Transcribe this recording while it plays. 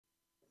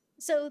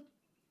So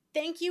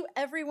thank you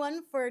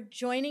everyone for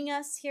joining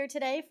us here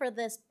today for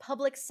this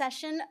public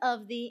session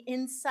of the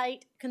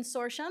NSIGHT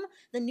Consortium,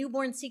 the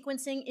Newborn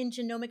Sequencing in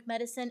Genomic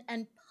Medicine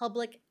and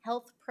Public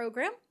Health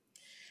Program.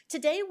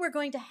 Today we're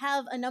going to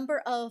have a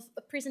number of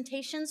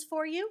presentations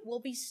for you. We'll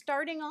be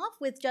starting off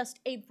with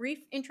just a brief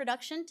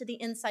introduction to the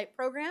NSIGHT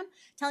program,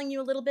 telling you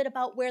a little bit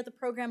about where the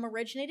program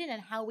originated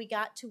and how we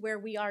got to where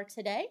we are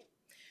today.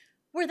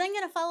 We're then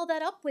going to follow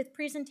that up with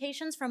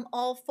presentations from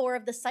all 4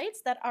 of the sites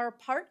that are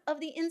part of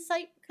the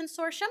NSIGHT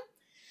Consortium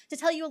to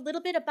tell you a little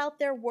bit about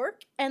their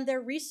work and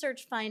their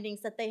research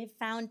findings that they have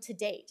found to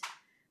date.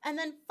 And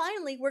then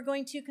finally, we're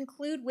going to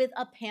conclude with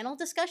a panel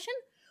discussion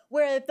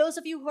where those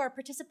of you who are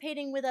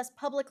participating with us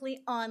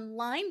publicly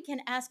online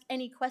can ask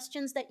any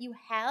questions that you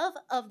have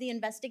of the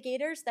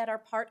investigators that are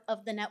part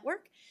of the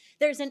network.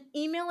 There's an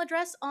email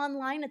address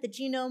online at the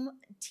Genome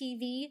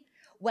TV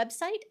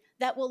website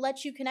that will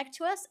let you connect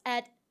to us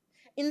at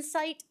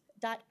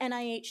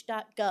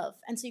insight.nih.gov.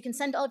 And so you can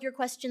send all of your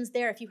questions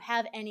there if you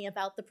have any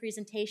about the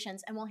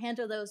presentations, and we'll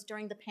handle those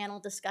during the panel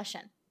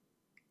discussion.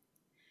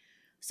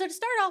 So to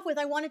start off with,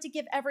 I wanted to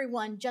give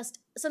everyone just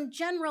some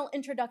general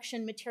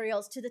introduction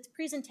materials to the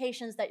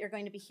presentations that you're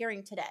going to be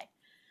hearing today.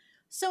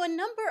 So a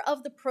number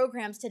of the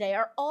programs today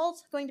are all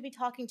going to be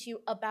talking to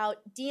you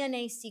about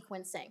DNA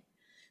sequencing.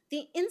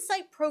 The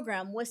NSIGHT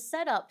program was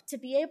set up to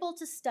be able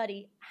to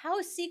study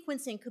how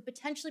sequencing could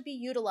potentially be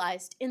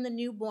utilized in the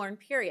newborn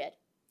period.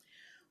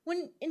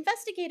 When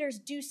investigators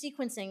do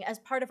sequencing as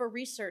part of a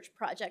research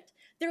project,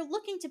 they're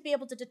looking to be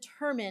able to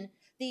determine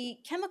the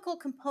chemical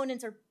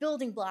components or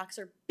building blocks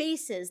or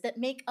bases that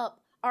make up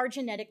our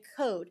genetic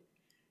code.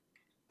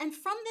 And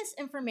from this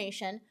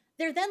information,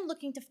 they're then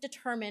looking to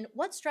determine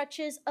what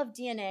stretches of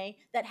DNA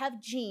that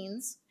have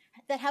genes,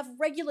 that have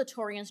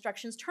regulatory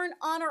instructions, turn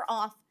on or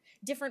off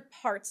different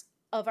parts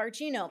of our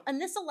genome. And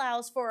this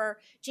allows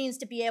for genes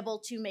to be able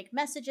to make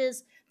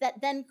messages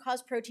that then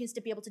cause proteins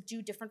to be able to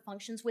do different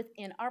functions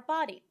within our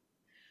body.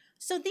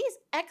 So these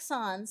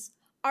exons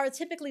are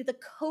typically the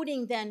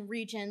coding then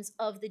regions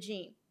of the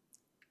gene.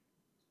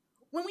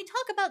 When we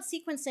talk about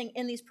sequencing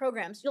in these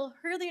programs, you'll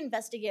hear the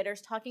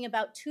investigators talking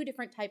about 2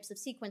 different types of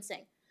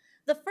sequencing.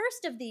 The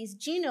first of these,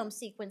 genome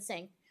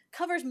sequencing,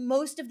 covers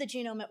most of the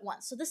genome at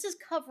once. So this is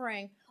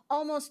covering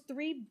almost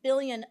 3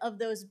 billion of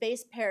those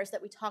base pairs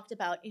that we talked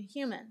about in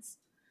humans.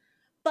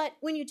 But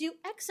when you do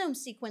exome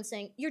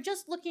sequencing, you're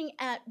just looking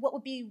at what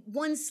would be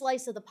one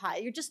slice of the pie.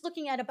 You're just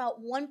looking at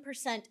about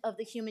 1% of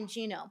the human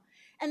genome.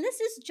 And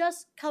this is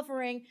just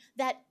covering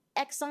that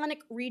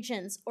exonic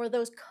regions or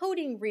those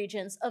coding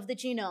regions of the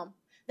genome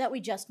that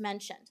we just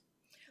mentioned.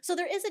 So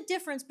there is a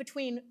difference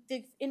between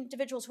the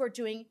individuals who are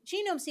doing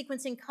genome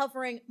sequencing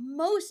covering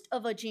most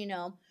of a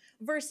genome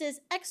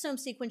versus exome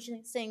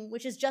sequencing,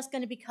 which is just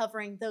going to be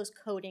covering those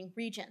coding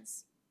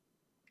regions.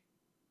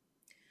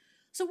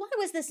 So why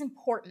was this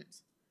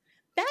important?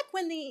 Back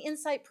when the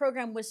NSIGHT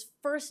program was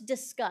first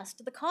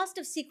discussed, the cost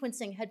of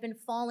sequencing had been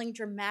falling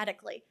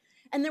dramatically,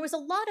 and there was a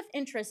lot of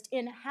interest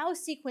in how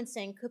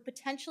sequencing could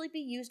potentially be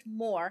used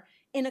more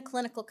in a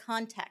clinical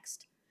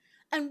context.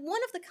 And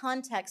one of the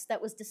contexts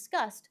that was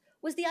discussed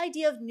was the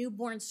idea of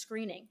newborn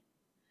screening.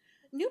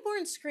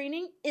 Newborn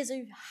screening is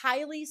a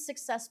highly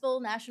successful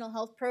national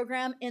health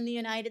program in the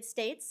United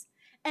States,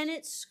 and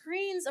it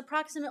screens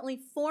approximately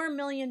 4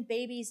 million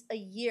babies a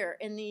year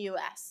in the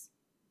US.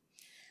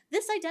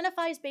 This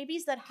identifies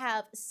babies that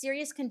have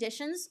serious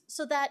conditions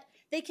so that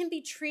they can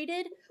be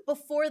treated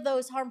before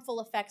those harmful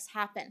effects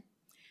happen.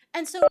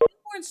 And so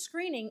newborn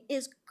screening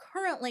is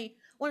currently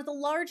one of the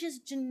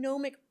largest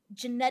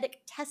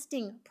genetic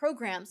testing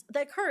programs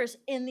that occurs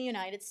in the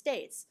United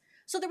States.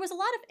 So there was a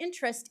lot of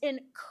interest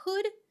in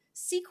could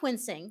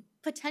sequencing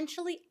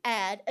potentially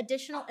add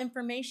additional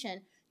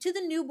information to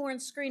the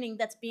newborn screening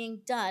that's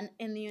being done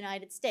in the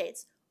United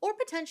States, or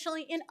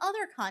potentially in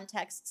other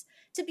contexts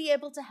to be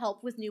able to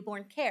help with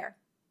newborn care.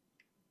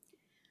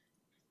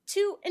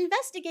 To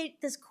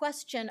investigate this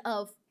question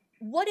of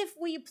what if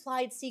we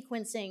applied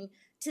sequencing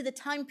to the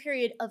time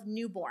period of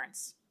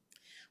newborns,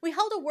 we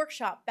held a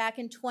workshop back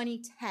in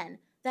 2010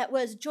 that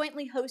was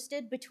jointly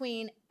hosted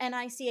between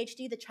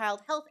NICHD, the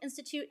Child Health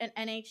Institute, and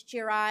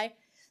NHGRI,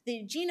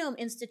 the Genome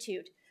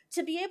Institute,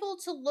 to be able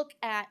to look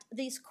at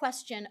this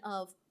question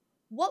of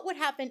what would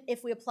happen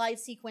if we applied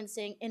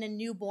sequencing in a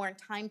newborn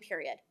time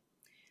period.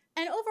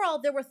 And overall,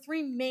 there were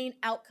 3 main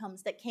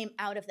outcomes that came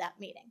out of that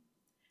meeting.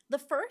 The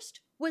first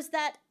was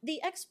that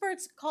the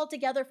experts called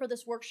together for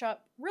this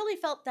workshop really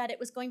felt that it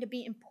was going to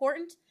be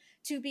important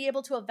to be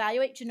able to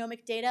evaluate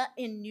genomic data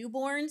in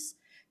newborns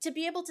to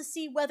be able to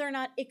see whether or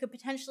not it could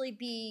potentially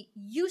be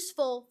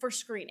useful for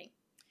screening,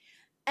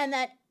 and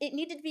that it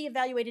needed to be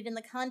evaluated in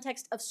the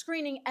context of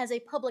screening as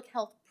a public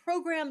health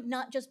program,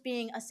 not just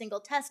being a single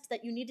test,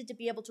 that you needed to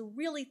be able to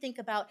really think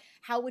about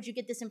how would you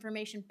get this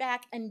information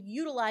back and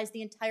utilize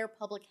the entire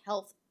public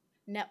health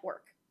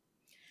network.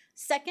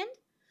 Second,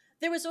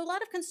 there was a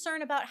lot of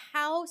concern about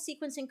how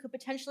sequencing could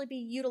potentially be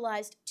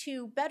utilized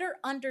to better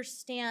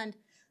understand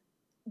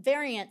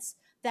variants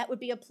that would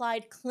be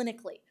applied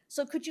clinically.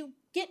 So could you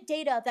get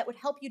data that would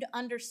help you to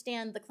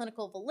understand the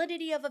clinical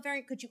validity of a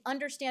variant? Could you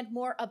understand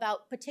more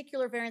about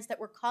particular variants that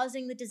were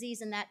causing the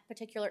disease in that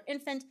particular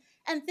infant,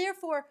 and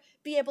therefore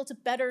be able to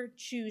better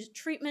choose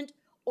treatment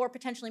or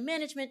potentially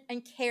management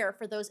and care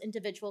for those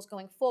individuals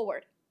going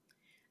forward?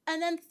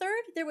 And then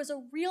third, there was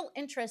a real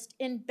interest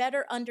in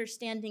better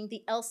understanding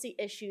the ELSI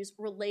issues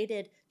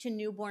related to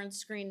newborn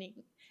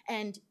screening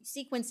and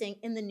sequencing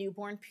in the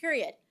newborn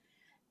period.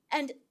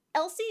 And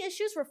ELSI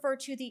issues refer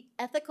to the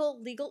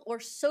ethical, legal, or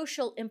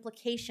social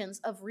implications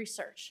of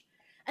research.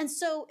 And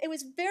so it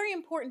was very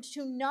important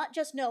to not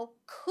just know,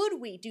 could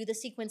we do the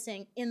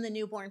sequencing in the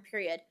newborn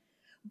period,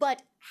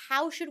 but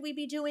how should we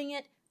be doing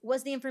it?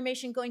 Was the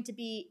information going to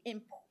be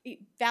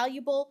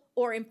valuable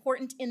or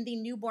important in the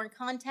newborn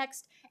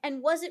context?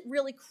 And was it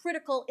really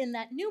critical in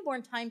that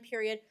newborn time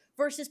period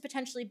versus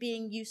potentially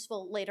being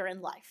useful later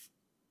in life?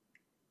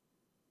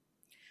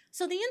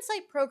 So the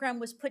NSIGHT program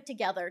was put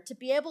together to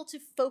be able to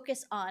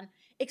focus on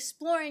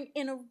exploring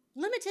in a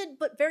limited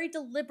but very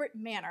deliberate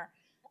manner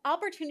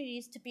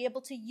opportunities to be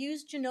able to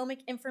use genomic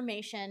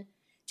information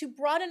to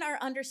broaden our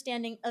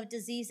understanding of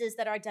diseases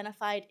that are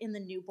identified in the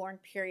newborn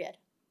period.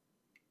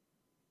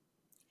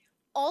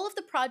 All of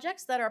the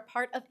projects that are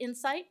part of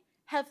NSIGHT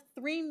have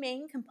three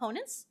main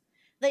components.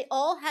 They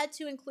all had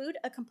to include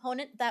a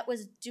component that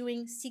was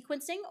doing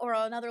sequencing or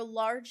another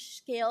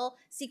large-scale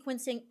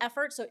sequencing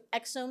effort, so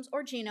exomes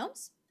or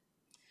genomes.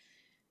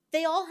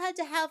 They all had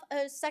to have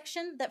a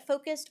section that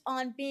focused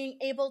on being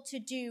able to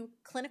do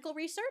clinical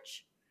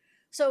research,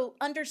 so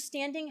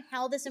understanding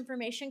how this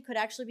information could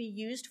actually be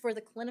used for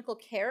the clinical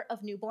care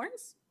of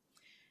newborns.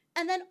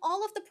 And then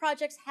all of the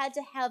projects had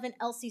to have an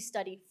ELSI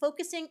study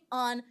focusing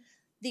on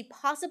the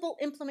possible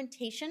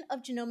implementation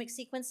of genomic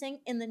sequencing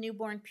in the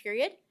newborn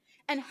period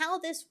and how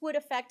this would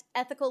affect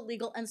ethical,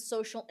 legal, and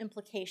social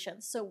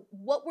implications. So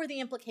what were the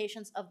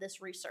implications of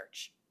this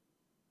research?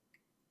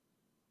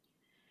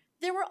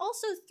 There were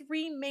also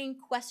three main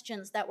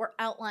questions that were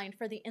outlined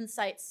for the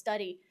NSIGHT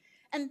study,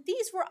 and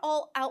these were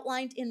all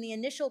outlined in the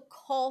initial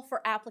call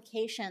for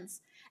applications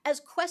as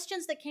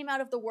questions that came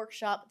out of the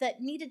workshop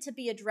that needed to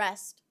be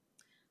addressed.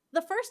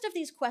 The first of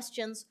these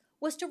questions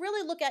was to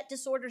really look at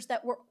disorders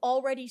that were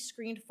already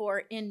screened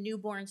for in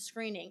newborn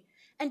screening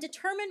and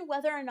determine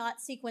whether or not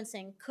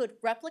sequencing could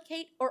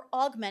replicate or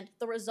augment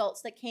the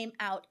results that came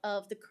out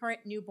of the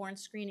current newborn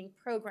screening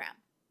program.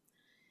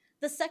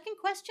 The second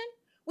question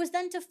was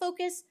then to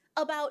focus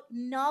about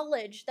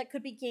knowledge that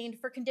could be gained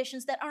for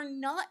conditions that are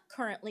not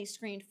currently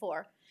screened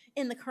for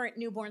in the current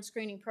newborn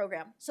screening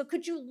program. So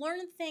could you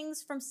learn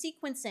things from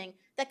sequencing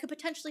that could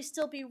potentially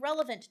still be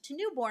relevant to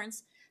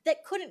newborns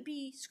that couldn't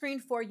be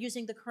screened for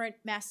using the current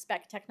mass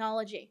spec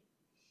technology?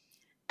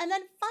 And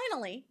then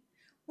finally,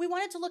 we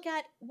wanted to look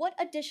at what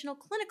additional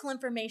clinical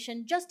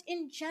information just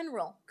in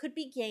general could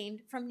be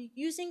gained from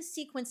using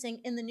sequencing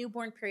in the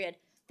newborn period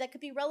that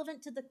could be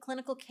relevant to the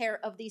clinical care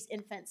of these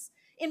infants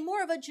in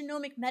more of a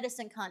genomic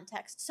medicine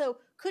context. So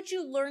could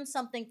you learn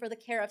something for the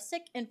care of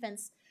sick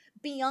infants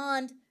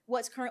beyond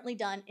what's currently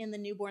done in the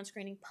newborn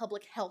screening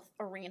public health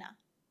arena?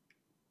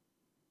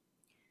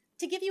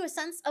 To give you a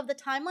sense of the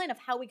timeline of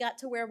how we got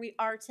to where we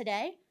are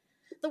today,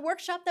 the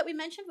workshop that we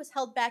mentioned was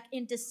held back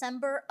in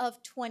December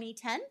of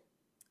 2010.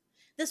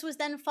 This was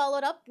then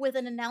followed up with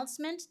an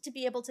announcement to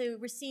be able to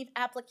receive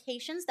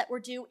applications that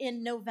were due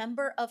in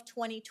November of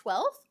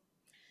 2012.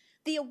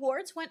 The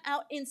awards went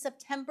out in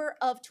September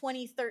of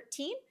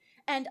 2013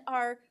 and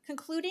are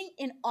concluding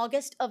in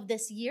August of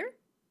this year.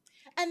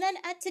 And then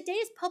at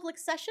today's public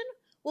session,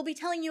 we'll be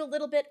telling you a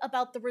little bit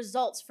about the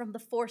results from the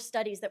 4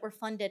 studies that were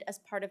funded as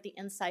part of the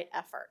NSIGHT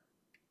effort.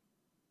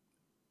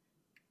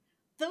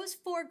 Those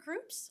 4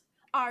 groups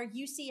are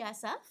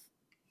UCSF,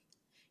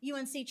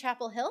 UNC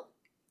Chapel Hill,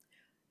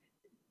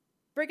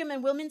 Brigham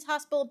and Women's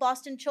Hospital,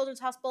 Boston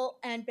Children's Hospital,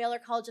 and Baylor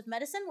College of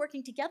Medicine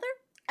working together,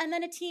 and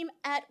then a team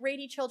at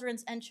Rady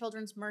Children's and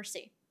Children's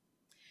Mercy.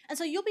 And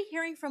so you'll be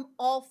hearing from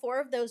all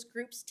 4 of those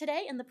groups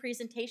today in the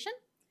presentation,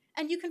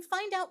 and you can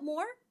find out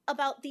more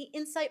about the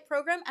NSIGHT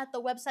program at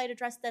the website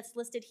address that's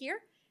listed here.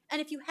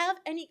 And if you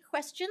have any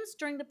questions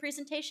during the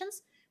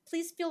presentations,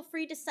 please feel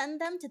free to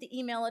send them to the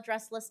email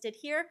address listed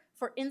here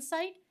for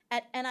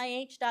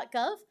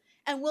insight@nih.gov,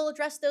 and we'll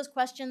address those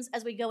questions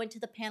as we go into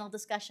the panel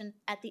discussion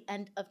at the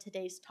end of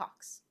today's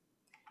talks.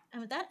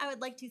 And with that, I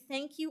would like to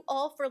thank you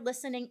all for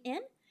listening in,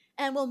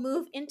 and we'll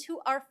move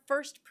into our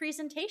first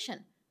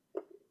presentation.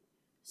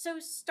 So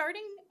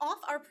starting off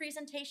our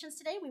presentations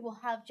today, we will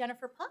have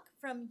Jennifer Puck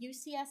from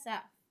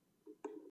UCSF.